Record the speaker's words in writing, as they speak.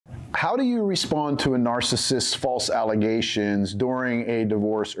How do you respond to a narcissist's false allegations during a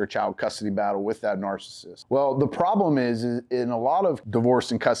divorce or child custody battle with that narcissist? Well, the problem is in a lot of divorce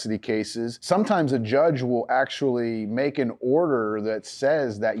and custody cases, sometimes a judge will actually make an order that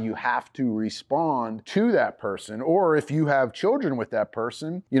says that you have to respond to that person. Or if you have children with that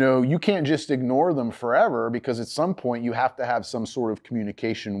person, you can't just ignore them forever, because at some point you have to have some sort of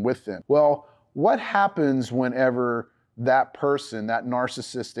communication with them. Well, what happens whenever that person, that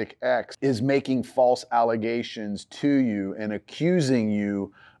narcissistic ex, is making false allegations to you and accusing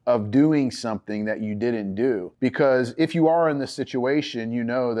you of doing something that you didn't do? Because if you are in this situation, you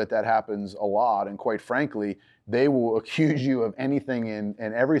know that that happens a lot, and quite frankly, they will accuse you of anything and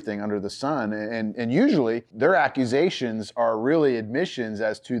everything under the sun. And usually their accusations are really admissions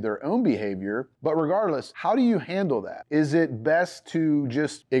as to their own behavior. But regardless, how do you handle that? Is it best to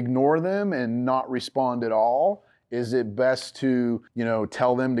just ignore them and not respond at all? Is it best to,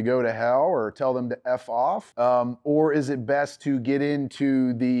 tell them to go to hell or tell them to F off? Or is it best to get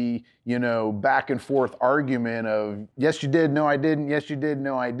into the, back and forth argument of, yes, you did, no, I didn't, yes, you did,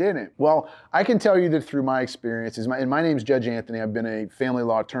 no, I didn't? Well, I can tell you that through my experiences, and my name's Judge Anthony. I've been a family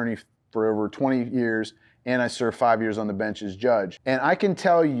law attorney for over 20 years, and I served 5 years on the bench as judge. And I can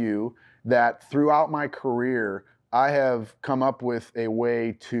tell you that throughout my career, I have come up with a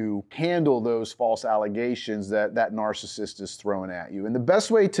way to handle those false allegations that that narcissist is throwing at you. And the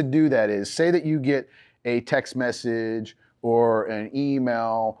best way to do that is, say that you get a text message or an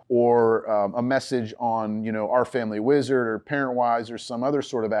email or a message on, Our Family Wizard or ParentWise or some other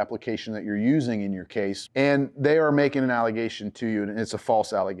sort of application that you're using in your case, and they are making an allegation to you and it's a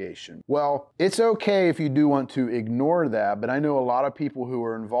false allegation. Well, it's okay if you do want to ignore that, but I know a lot of people who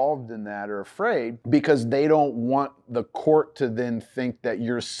are involved in that are afraid because they don't want the court to then think that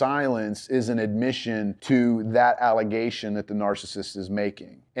your silence is an admission to that allegation that the narcissist is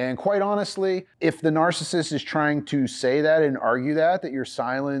making. And quite honestly, if the narcissist is trying to say that and argue that your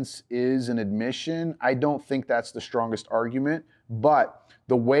silence is an admission, I don't think that's the strongest argument. But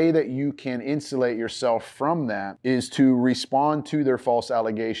the way that you can insulate yourself from that is to respond to their false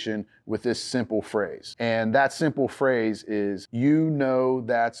allegation with this simple phrase. And that simple phrase is,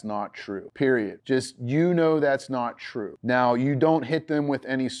 that's not true, period. Just, that's not true. Now, you don't hit them with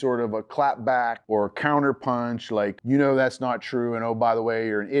any sort of a clap back or counter punch like, that's not true, and oh, by the way,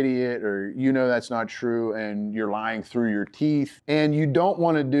 you're an idiot, or that's not true and you're lying through your teeth. And you don't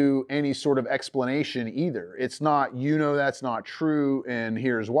want to do any sort of explanation either. It's not, that's not true and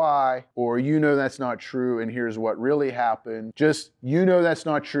here's why, or that's not true and here's what really happened. Just, that's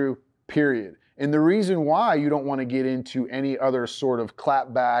not true, period. And the reason why you don't want to get into any other sort of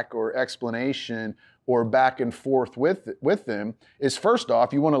clapback or explanation or back and forth with them is, first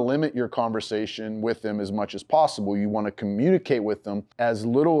off, you want to limit your conversation with them as much as possible. You want to communicate with them as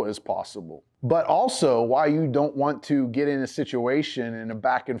little as possible. But also, why you don't want to get in a situation in a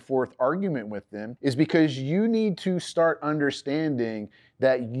back and forth argument with them is because you need to start understanding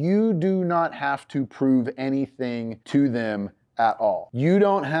that you do not have to prove anything to them at all. You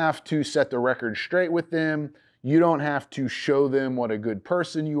don't have to set the record straight with them. You don't have to show them what a good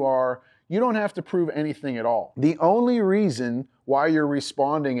person you are. You don't have to prove anything at all. The only reason why you're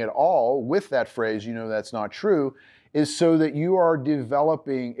responding at all with that phrase, that's not true, is so that you are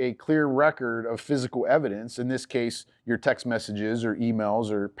developing a clear record of physical evidence, in this case, your text messages or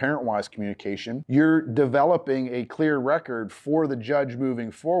emails or ParentWise communication. You're developing a clear record for the judge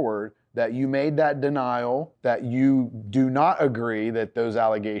moving forward that you made that denial, that you do not agree that those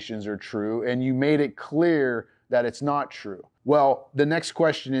allegations are true, and you made it clear that it's not true. Well, the next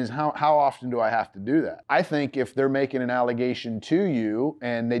question is, how often do I have to do that? I think if they're making an allegation to you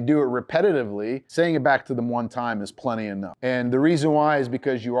and they do it repetitively, saying it back to them one time is plenty enough. And the reason why is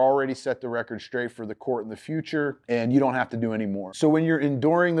because you already set the record straight for the court in the future and you don't have to do any more. So when you're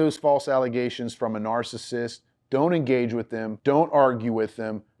enduring those false allegations from a narcissist, don't engage with them, don't argue with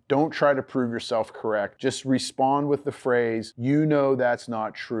them, don't try to prove yourself correct. Just respond with the phrase, that's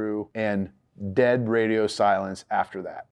not true, and dead radio silence after that.